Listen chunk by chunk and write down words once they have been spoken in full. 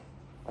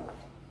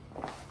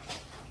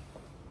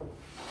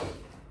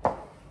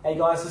Hey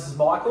guys, this is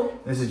Michael.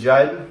 This is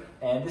Jaden.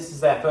 And this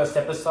is our first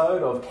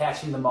episode of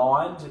Couching the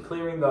Mind,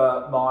 clearing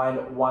the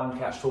mind one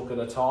couch talk at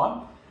a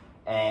time.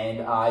 And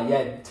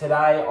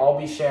today I'll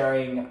be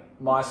sharing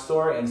my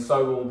story and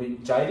so will be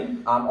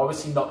Jaden.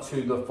 Obviously not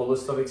to the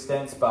fullest of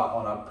extents, but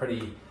on a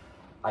pretty,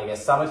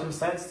 summative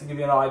sense to give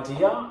you an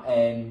idea.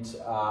 And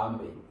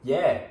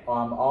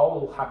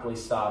I'll happily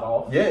start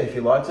off. Yeah, if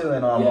you like to,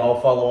 then I'll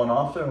follow on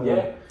after.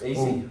 And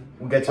easy.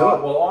 We'll get to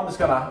it. Well, I'm just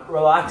going to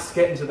relax,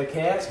 get into the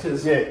couch,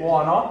 because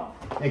why not?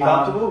 You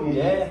comfortable? You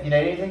need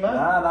anything, mate?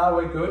 No,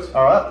 we're good.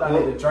 All right.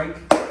 Don't need a drink.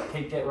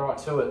 Get right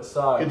to it.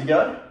 So good to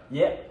go?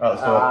 Yeah. All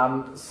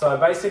right, let's do it. So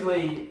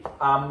basically,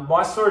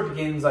 my story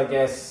begins,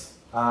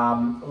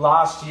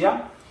 last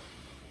year,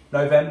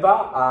 November.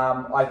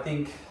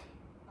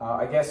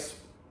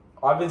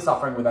 I've been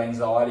suffering with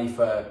anxiety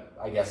for,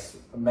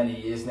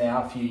 many years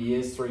now, a few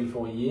years,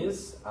 3-4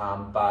 years.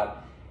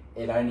 But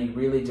it only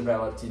really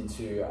developed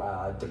into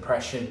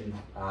depression,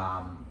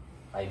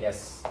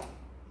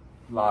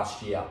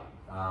 last year,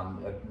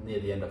 near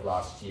the end of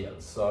last year.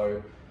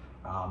 So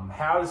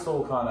how this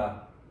all kind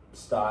of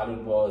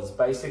started was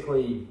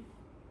basically,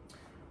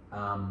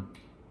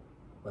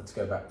 let's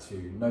go back to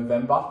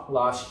November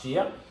last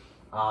year.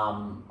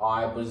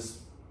 I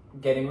was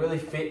getting really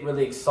fit,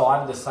 really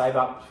excited to save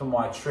up for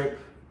my trip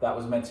that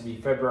was meant to be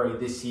February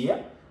this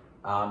year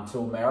to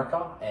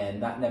America,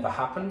 and that never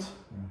happened.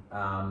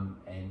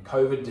 And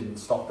COVID didn't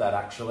stop that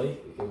actually.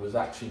 It was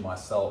actually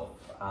myself.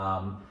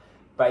 What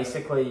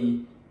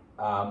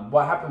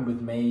happened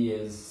with me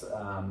is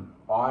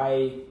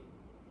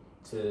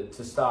to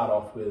start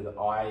off with,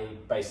 I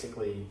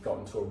basically got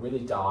into a really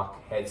dark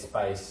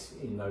headspace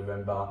in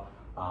November.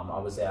 I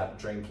was out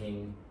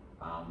drinking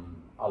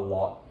a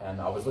lot,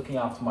 and I was looking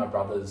after my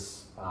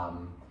brother's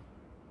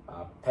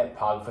pet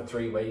pug for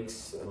 3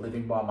 weeks,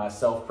 living by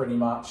myself pretty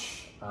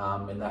much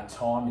in that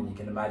time, and you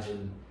can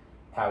imagine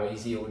how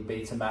easy it would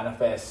be to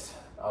manifest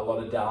a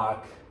lot of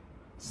dark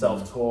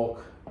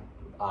self-talk,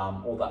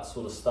 all that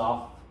sort of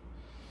stuff.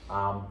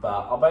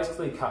 But I'll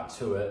basically cut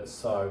to it.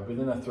 So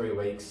within the 3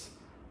 weeks,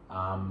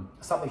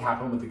 something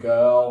happened with the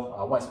girl.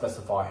 I won't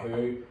specify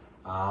who,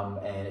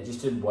 and it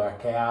just didn't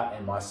work out.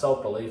 And my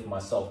self-belief, my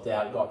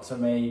self-doubt got to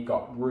me,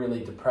 got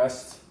really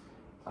depressed,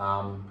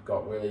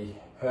 got really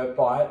hurt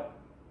by it.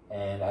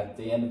 And at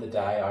the end of the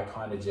day, I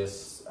kind of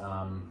just,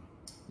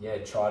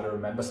 tried to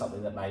remember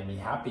something that made me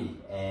happy.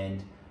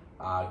 And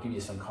give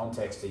you some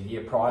context, a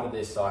year prior to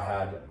this, I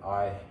had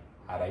a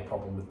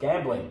problem with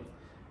gambling,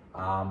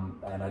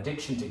 an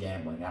addiction to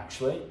gambling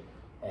actually.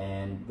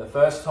 And the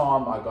first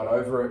time I got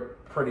over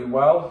it pretty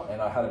well,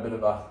 and I had a bit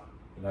of a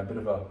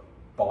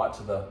bite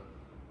to the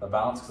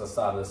balance because I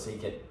started to see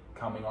it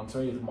coming onto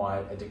me with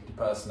my addictive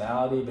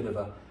personality, a bit of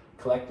a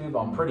collective.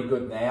 I'm pretty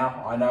good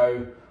now. I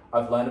know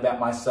I've learned about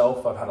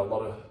myself. I've had a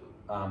lot of,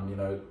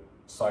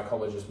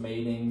 psychologist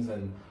meetings,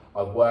 and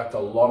I've worked a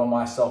lot on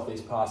myself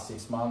these past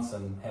 6 months,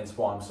 and hence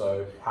why I'm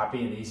so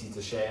happy and easy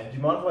to share. Do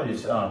you mind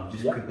if I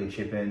just quickly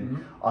chip in?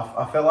 Mm-hmm.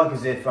 I felt like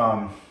as if,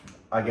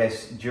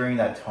 during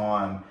that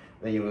time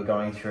that you were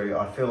going through,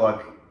 I feel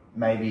like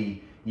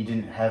maybe you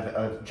didn't have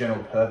a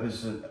general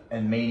purpose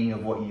and meaning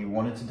of what you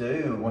wanted to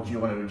do and what you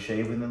wanted to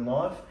achieve within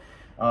life.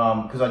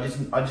 Because I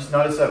just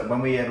noticed that when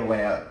we ever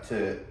went out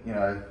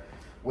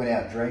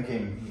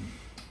drinking,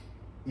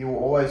 you were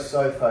always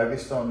so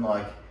focused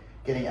on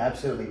getting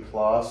absolutely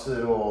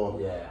plastered, or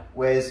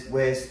where's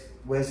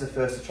the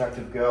first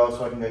attractive girl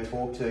so I can go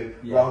talk to,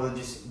 rather than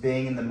just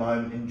being in the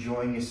moment,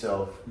 enjoying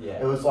yourself.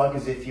 It was like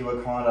as if you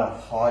were kind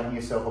of hiding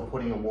yourself or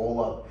putting a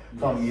wall up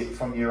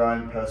from your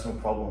own personal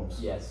problems.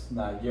 Yes,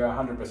 no, you're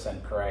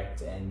 100%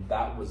 correct, and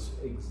that was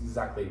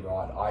exactly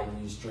right. I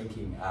used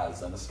drinking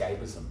as an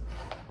escapism.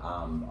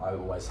 I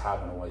always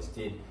have and always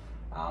did.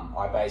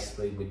 I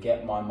basically would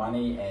get my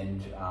money,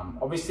 and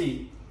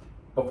obviously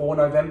before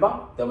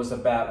November, there was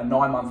about a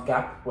 9-month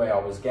gap where I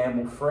was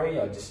gamble free.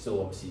 I just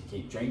still obviously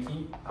keep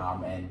drinking,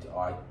 and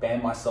I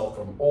banned myself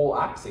from all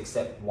apps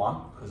except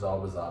one, because I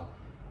was a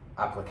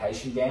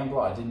application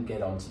gambler. I didn't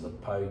get onto the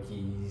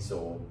pokies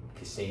or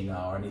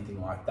casino or anything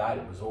like that.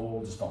 It was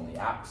all just on the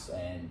apps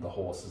and the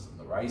horses and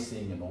the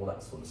racing and all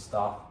that sort of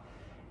stuff.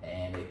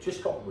 And it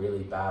just got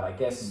really bad. I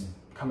guess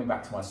coming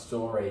back to my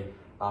story,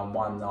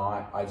 one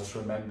night I just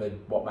remembered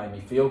what made me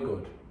feel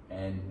good.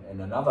 And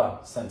in another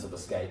sense of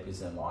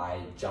escapism,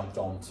 I jumped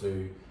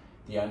onto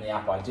the only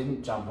app I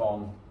didn't jump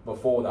on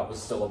before that was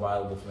still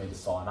available for me to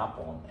sign up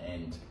on.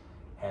 And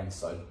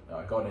hence I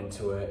got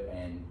into it.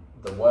 And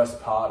the worst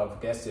part, I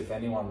guess, if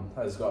anyone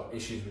has got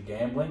issues with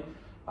gambling,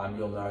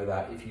 you'll know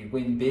that if you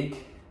win big,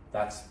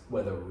 that's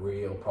where the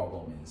real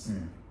problem is.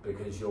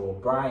 Because your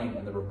brain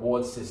and the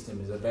reward system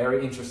is a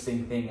very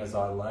interesting thing, as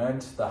I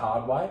learned the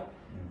hard way.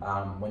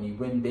 When you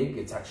win big,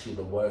 it's actually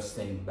the worst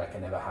thing that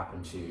can ever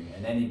happen to you.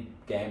 And any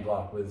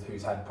gambler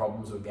who's had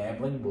problems with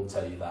gambling will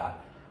tell you that.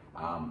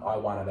 I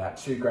won about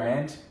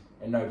 $2,000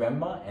 in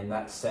November, and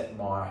that set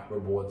my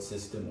reward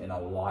system in a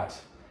light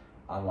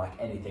unlike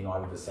anything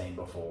I've ever seen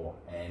before.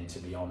 And to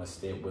be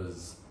honest, it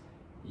was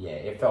yeah,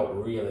 it felt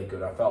really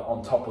good. I felt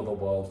on top of the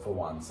world for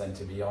once. And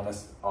to be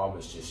honest, I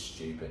was just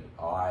stupid.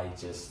 I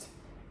just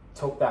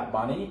took that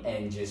money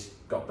and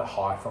just got the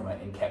high from it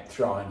and kept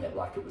throwing it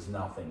like it was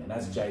nothing. And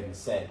as Jaden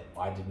said,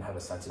 I didn't have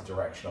a sense of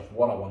direction of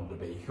what I wanted to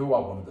be, who I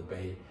wanted to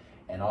be.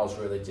 And I was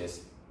really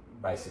just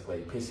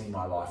basically pissing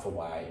my life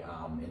away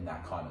in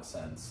that kind of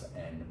sense.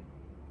 And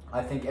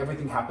I think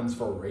everything happens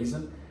for a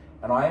reason.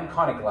 And I am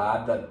kind of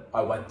glad that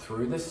I went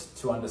through this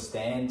to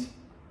understand,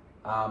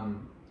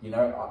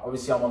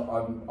 obviously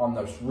I'm on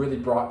this really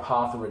bright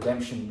path of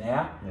redemption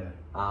now.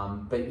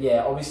 But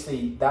yeah,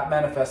 obviously that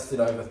manifested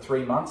over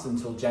 3 months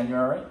until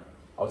January.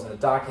 I was in a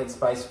dark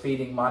headspace,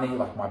 feeding money,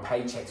 like my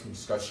paychecks would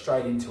just go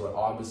straight into it.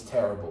 I was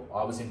terrible.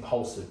 I was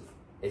impulsive.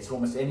 It's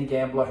almost any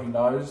gambler who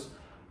knows,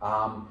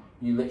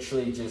 you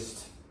literally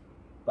just,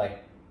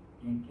 like,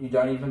 you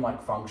don't even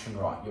like function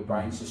right. Your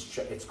brain's just,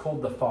 it's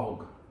called the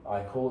fog.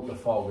 I call it the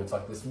fog. It's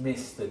like this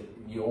mist that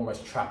you're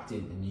almost trapped in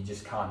and you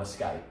just can't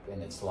escape.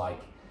 And it's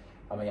like,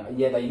 I mean,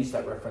 yeah, they use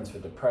that reference for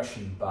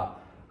depression, but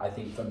I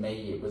think for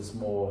me, it was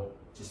more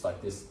just like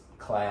this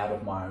cloud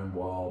of my own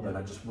world, and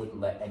I just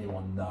wouldn't let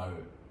anyone know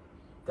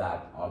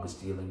that I was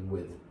dealing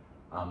with,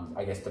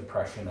 I guess,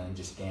 depression and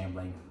just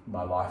gambling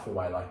my life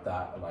away like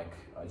that. Like,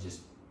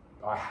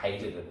 I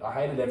hated it. I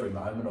hated every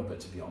moment of it,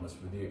 to be honest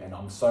with you. And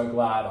I'm so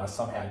glad I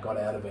somehow got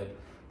out of it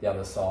the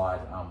other side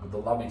with the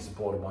loving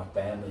support of my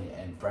family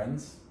and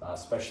friends,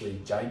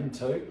 especially Jaden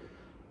too.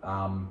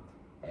 I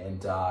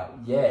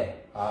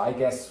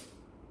guess,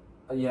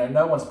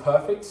 no one's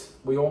perfect.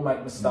 We all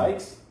make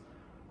mistakes.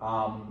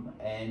 I'm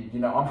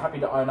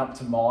happy to own up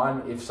to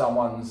mine if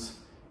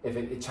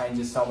it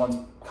changes someone's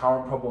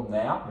current problem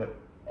now.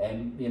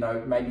 And,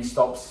 maybe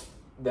stops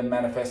them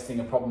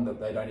manifesting a problem that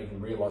they don't even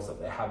realise that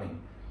they're having.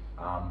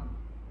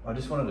 I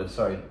just wanted to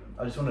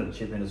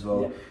chip in as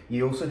well. Yeah.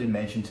 You also did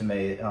mention to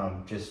me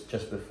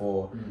just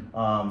before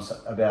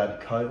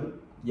about COVID.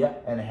 Yeah.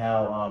 And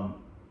how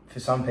for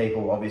some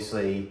people,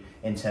 obviously,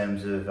 in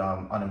terms of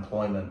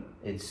unemployment,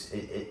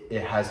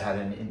 it has had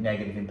a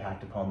negative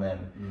impact upon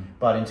them.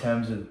 But in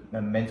terms of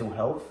mental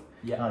health,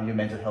 your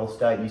mental health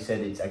state, you said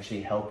it's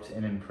actually helped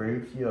and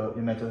improved your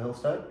mental health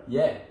state?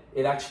 Yeah,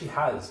 it actually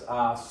has.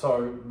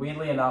 So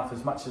weirdly enough,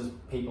 as much as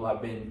people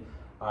have been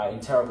in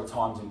terrible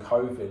times in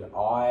COVID,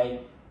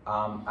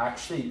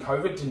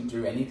 COVID didn't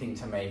do anything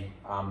to me,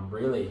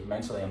 really,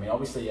 mentally. I mean,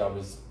 obviously I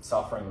was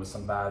suffering with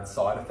some bad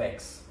side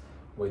effects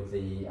with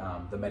the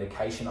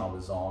medication I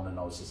was on, and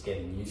I was just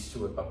getting used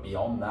to it. But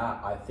beyond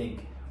that, I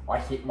think I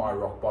hit my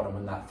rock bottom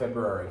in that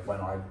February when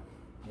I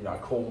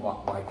called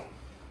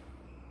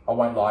I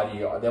won't lie to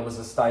you, there was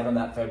a state on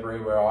that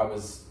February where I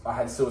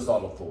had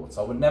suicidal thoughts.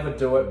 I would never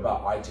do it,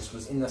 but I just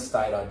was in the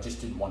state, I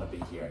just didn't want to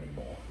be here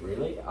anymore,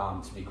 really,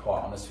 to be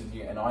quite honest with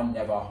you. And I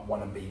never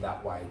want to be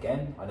that way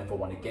again. I never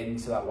want to get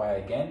into that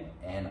way again.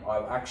 And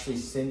I've actually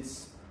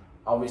since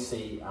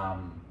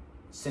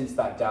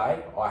that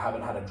day, I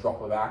haven't had a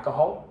drop of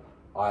alcohol.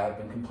 I have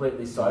been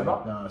completely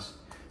sober. Nice.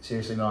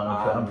 Seriously, man,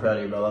 I'm proud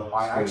of you, brother.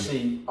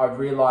 I've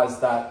realised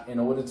that in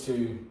order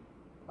to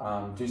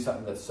do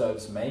something that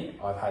serves me,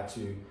 I've had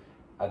to,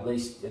 at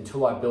least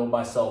until I build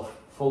myself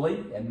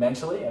fully and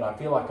mentally, and I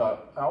feel like I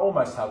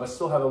almost have. I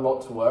still have a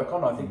lot to work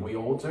on. I think we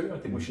all do. I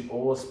think we should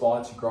all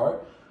aspire to grow.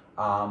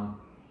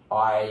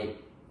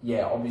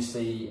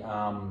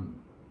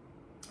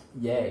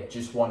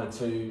 Just wanted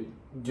to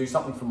do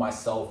something for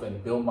myself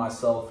and build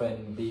myself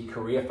and be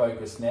career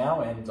focused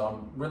now. And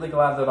I'm really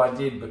glad that I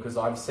did, because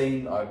I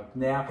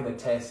now can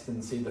attest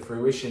and see the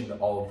fruition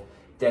of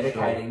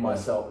dedicating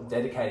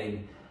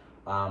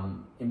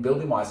in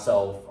building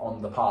myself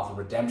on the path of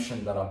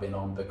redemption that I've been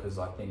on. Because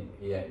I think,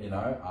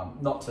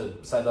 not to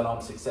say that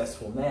I'm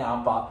successful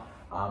now, but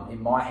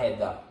in my head,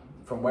 that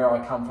from where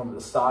I come from at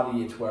the start of the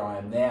year to where I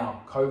am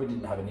now, COVID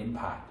didn't have an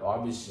impact. I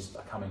was just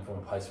coming from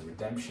a place of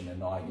redemption,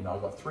 and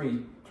I've got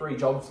three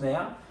jobs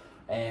now,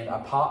 and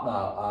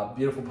a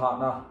beautiful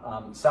partner,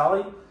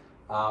 Sally.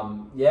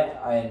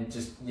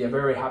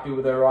 Very happy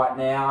with her right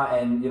now,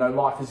 and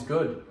life is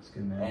good. It's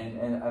good, man.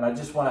 And I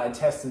just want to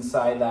attest and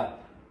say that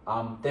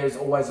there's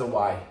always a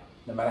way,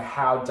 no matter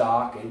how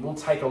dark. It will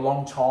take a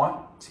long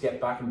time to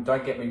get back, and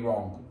don't get me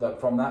wrong,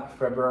 that from that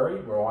February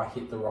where I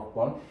hit the rock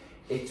bottom,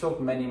 it took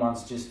many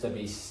months just to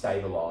be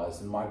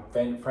stabilised, and my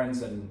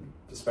friends and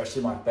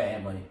especially my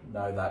family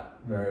know that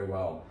very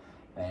well.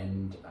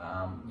 And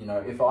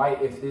if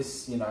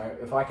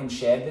I can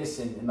share this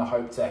in the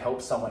hope to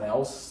help someone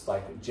else,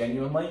 like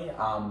genuinely,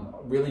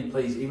 really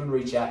please even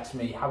reach out to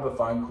me, have a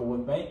phone call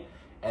with me,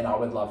 and I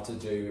would love to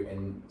do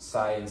and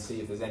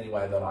see if there's any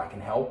way that I can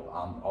help.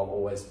 I'll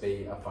always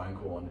be a phone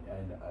call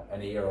and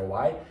an ear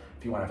away.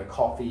 If you want to have a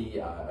coffee,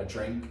 a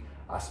drink,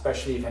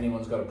 especially if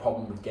anyone's got a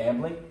problem with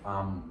gambling,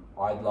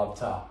 I'd love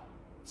to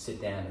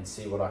sit down and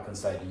see what I can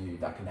say to you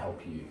that can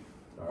help you.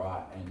 All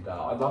right, and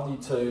I'd love you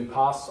to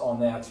pass on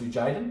now to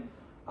Jaden.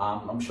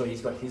 I'm sure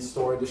he's got his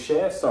story to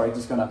share. Sorry,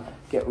 just going to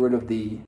get rid of the